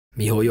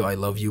Mihoyo, I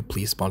love you.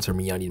 Please sponsor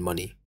me. I need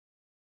money.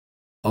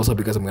 Also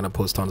because I'm gonna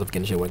post tons of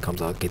Genshin when it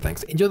comes out. Okay,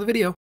 thanks. Enjoy the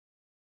video.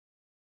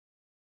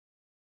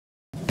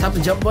 Tap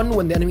the jump button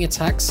when the enemy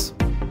attacks.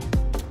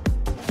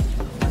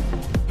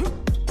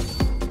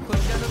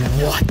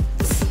 What?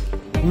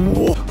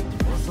 Whoa.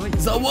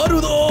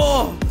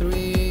 Zawarudo!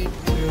 3,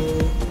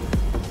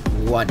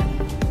 2, 1.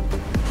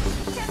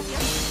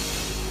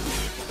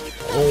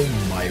 Oh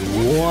my,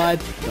 what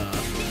the?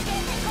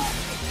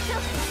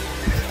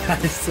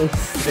 That is so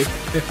sick.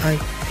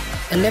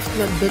 I left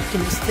my bed to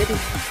be steady.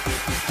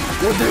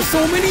 Oh, there's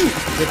so many!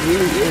 It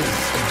really is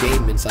a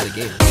game inside a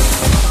game.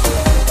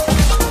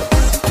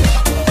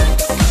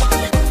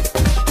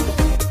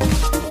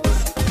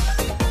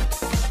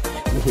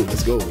 Ooh,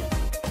 let's go.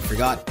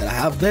 Forgot that I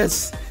have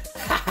this.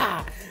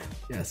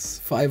 Yes,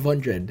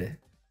 500.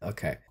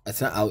 Okay,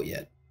 it's not out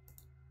yet.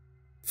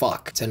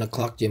 Fuck. 10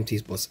 o'clock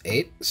GMT plus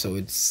 8, so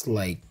it's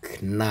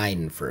like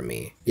 9 for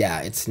me.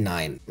 Yeah, it's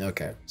 9.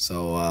 Okay,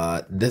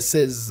 so this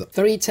is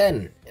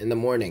 3:10 in the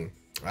morning.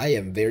 I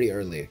am very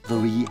early.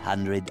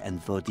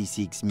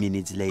 346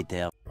 minutes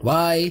later.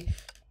 Why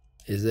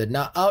is it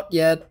not out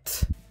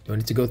yet? Do I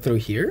need to go through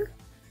here?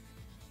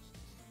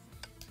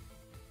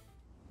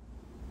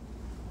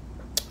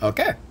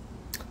 Okay.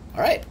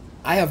 Alright.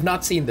 I have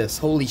not seen this.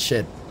 Holy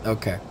shit.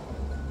 Okay.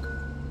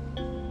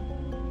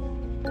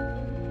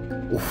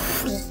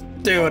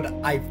 Dude,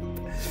 LOL!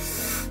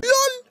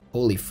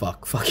 Holy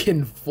fuck.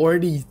 Fucking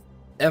 40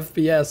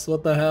 FPS.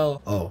 What the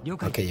hell? Oh,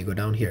 okay, you go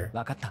down here.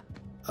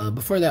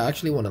 Before that, I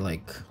actually want to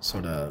like,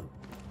 sort of...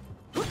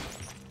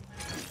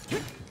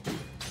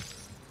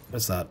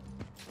 What's that?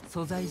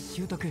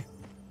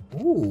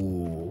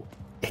 Ooh.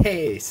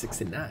 Hey,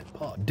 69.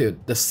 Oh,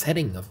 dude, the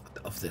setting of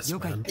this,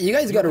 man. You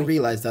guys gotta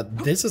realize that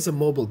this is a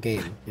mobile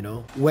game, you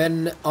know?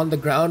 When on the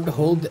ground,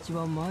 hold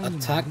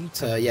attack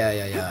to...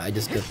 Yeah, I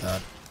just did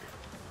that.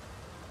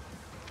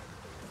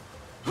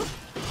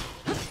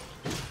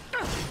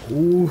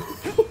 Ooh.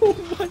 Oh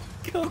my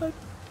god.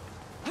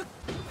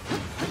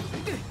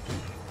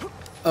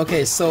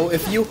 Okay, so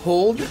if you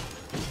hold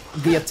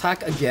the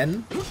attack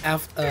again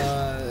after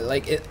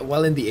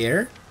while in the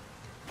air,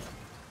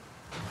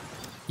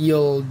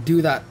 you'll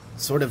do that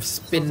sort of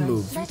spin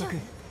move.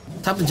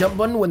 Tap the jump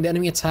button when the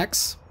enemy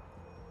attacks.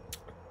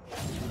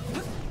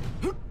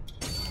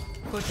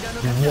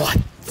 What?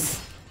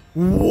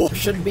 Whoa.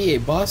 Should be a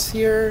boss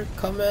here.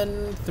 Come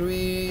in.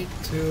 3,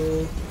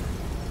 2,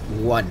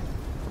 1.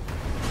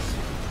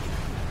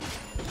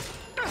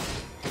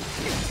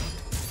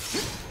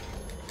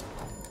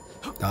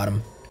 Got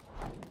him.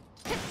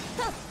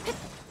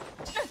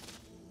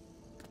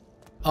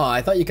 Oh,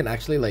 I thought you can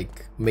actually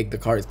like make the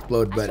car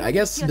explode, but I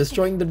guess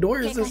destroying the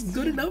doors is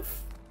good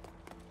enough.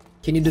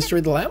 Can you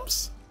destroy the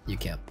lamps? You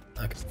can't.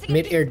 Okay.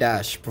 Mid-air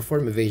dash.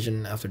 Perform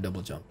evasion after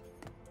double jump.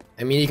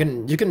 I mean, you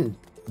can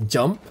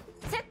jump,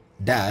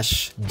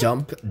 dash,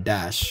 jump,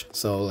 dash.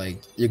 So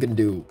like you can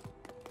do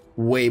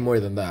way more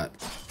than that.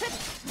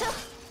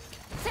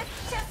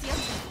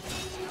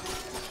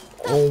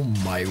 Oh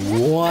my,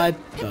 what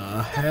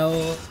the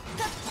hell?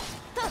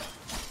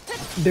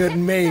 Dude,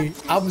 May,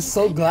 I'm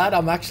so glad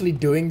I'm actually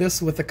doing this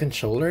with a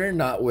controller,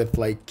 not with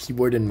like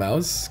keyboard and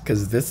mouse,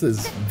 because this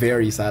is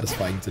very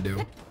satisfying to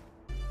do.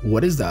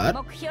 What is that?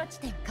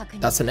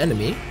 That's an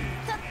enemy.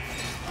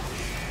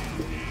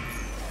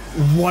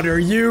 What are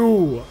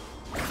you?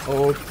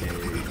 Okay.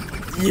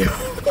 Yo,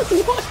 what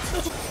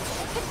the?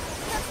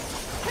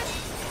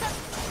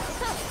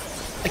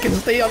 I can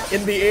stay up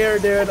in the air,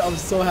 dude. I'm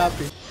so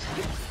happy.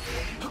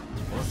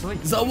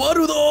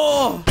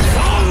 Zawarudo!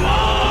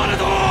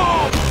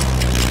 Zawarudo!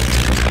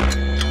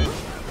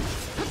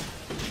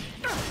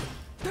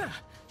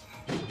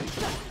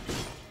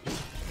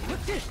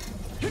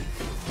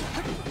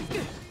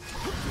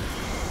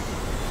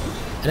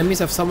 Enemies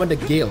have summoned a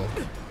gale.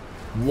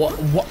 What?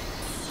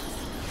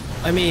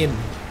 I mean,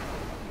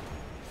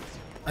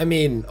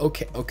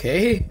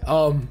 okay.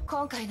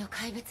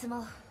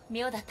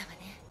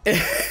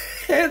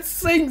 It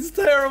sings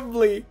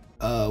terribly.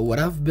 What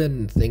I've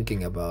been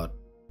thinking about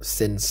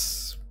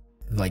since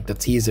like the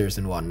teasers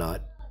and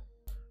whatnot.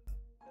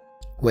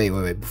 Wait.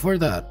 Before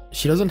that,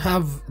 she doesn't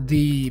have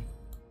the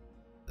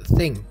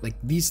thing, like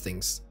these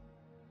things.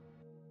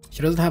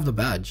 She doesn't have the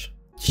badge.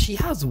 She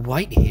has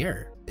white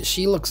hair.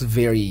 She looks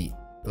very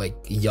like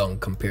young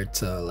compared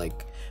to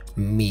like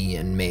me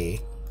and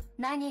May.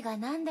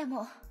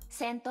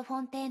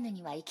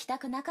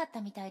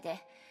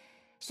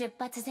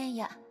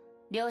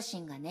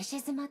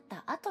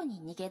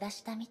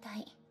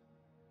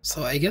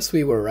 So I guess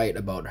we were right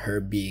about her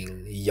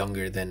being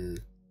younger than,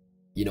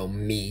 you know,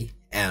 me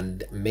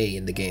and May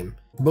in the game.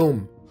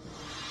 Boom.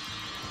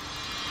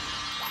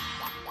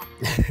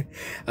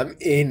 I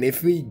mean,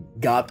 if we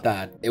got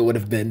that, it would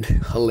have been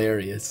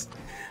hilarious.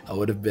 I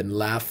would have been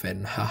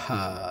laughing.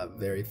 Haha,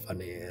 very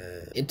funny.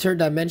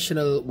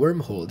 Interdimensional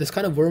wormhole. This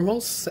kind of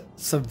wormhole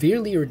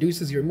severely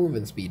reduces your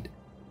movement speed.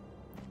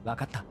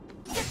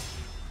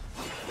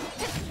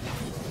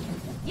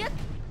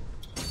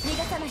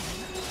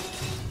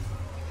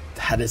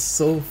 That is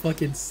so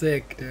fucking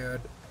sick,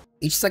 dude.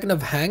 Each second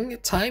of hang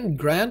time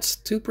grants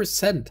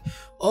 2%.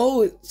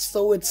 Oh,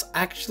 so it's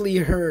actually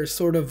her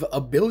sort of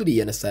ability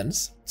in a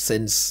sense,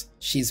 since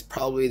she's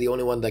probably the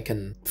only one that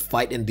can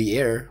fight in the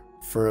air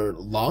for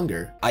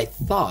longer. I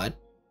thought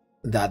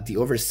that the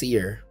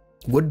overseer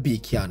would be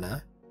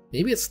Kiana.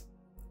 Maybe it's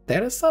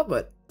Teresa,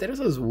 but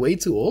Teresa is way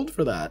too old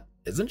for that,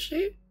 isn't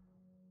she?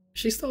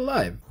 She's still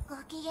alive.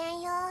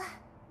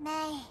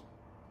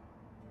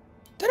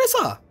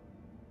 Teresa!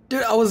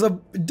 Dude,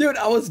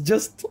 I was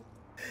just...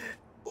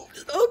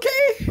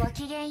 Okay!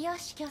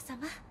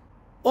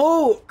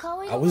 Oh!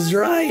 I was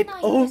right!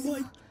 Oh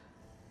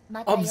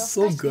my... I'm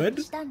so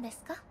good?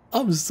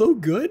 I'm so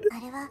good?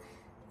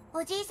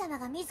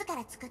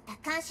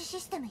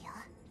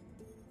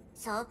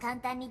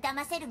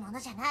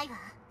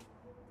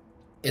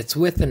 It's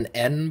with an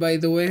N, by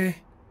the way.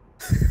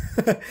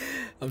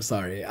 I'm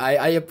sorry.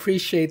 I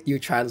appreciate you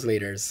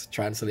translators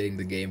translating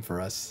the game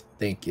for us.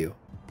 Thank you.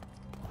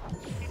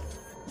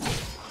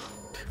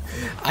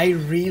 I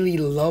really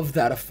love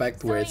that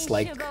effect where it's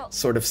like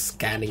sort of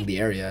scanning the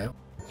area.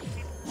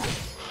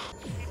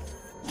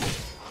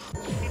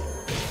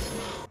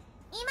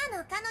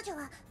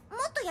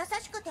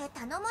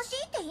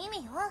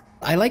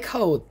 I like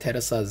how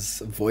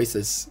Teresa's voice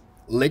is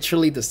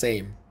literally the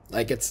same.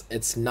 Like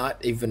it's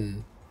not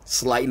even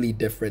slightly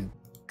different.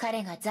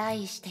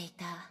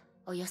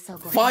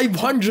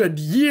 500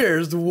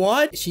 years?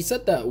 What? She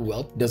said that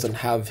Welt doesn't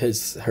have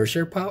her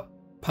share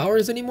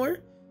powers anymore.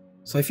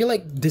 So I feel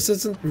like this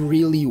isn't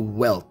really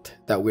Welt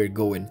that we're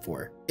going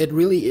for. It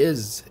really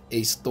is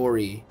a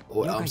story,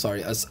 or I'm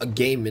sorry, a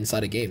game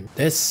inside a game.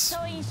 This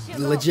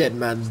legit,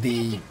 man,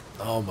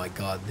 oh my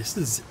god, this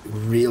is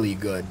really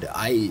good.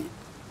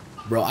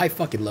 Bro, I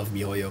fucking love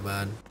MiHoYo,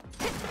 man.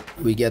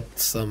 We get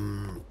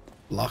some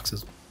blocks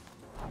as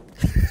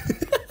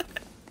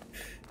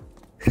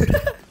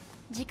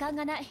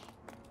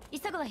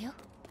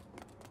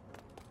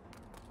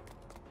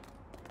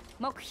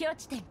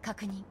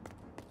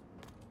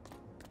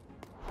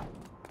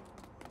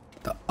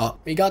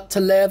we got to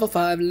level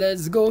 5,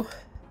 let's go.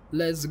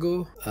 Let's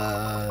go.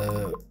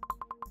 Oh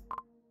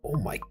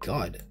my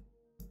god.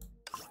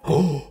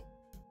 Oh!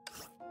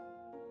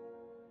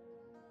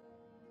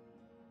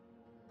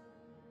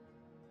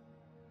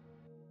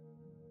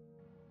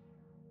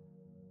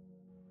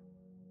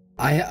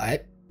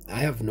 I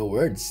have no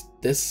words.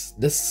 This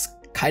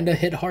kinda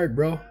hit hard,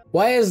 bro.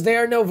 Why is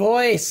there no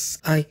voice?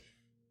 I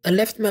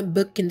left my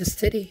book in the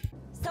city.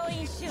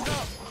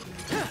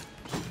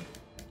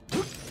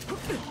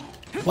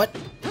 What?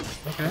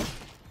 Okay.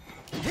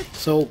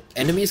 So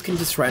enemies can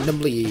just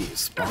randomly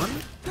spawn?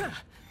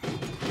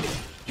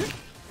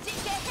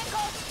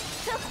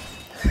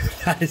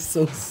 That is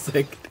so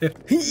sick.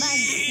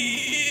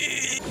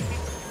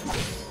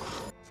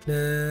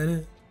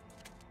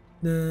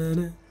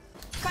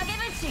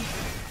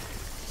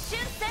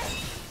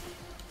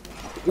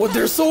 What?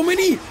 There's so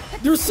many!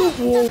 There's so...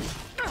 Whoa.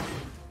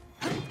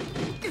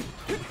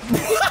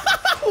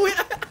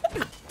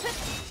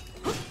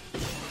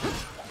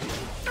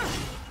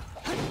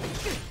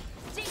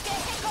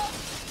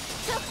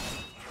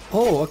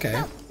 Oh,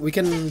 okay. We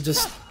can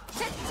just,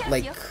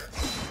 like,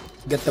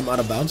 get them out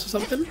of bounds or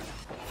something?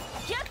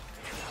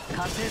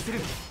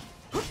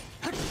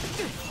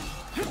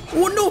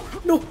 Oh, no!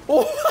 No!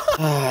 Oh!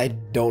 I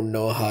don't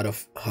know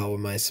how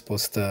am I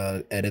supposed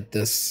to edit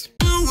this?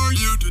 Who are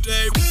you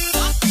today?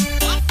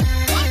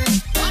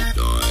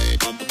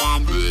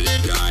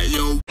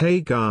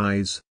 Hey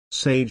guys,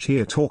 Sage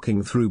here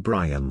talking through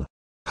Brian.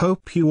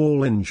 Hope you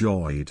all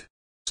enjoyed.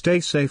 Stay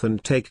safe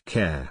and take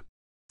care.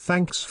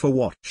 Thanks for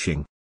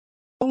watching.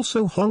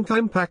 Also Honkai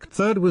Impact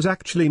 3rd was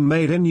actually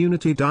made in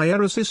Unity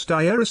diaresis.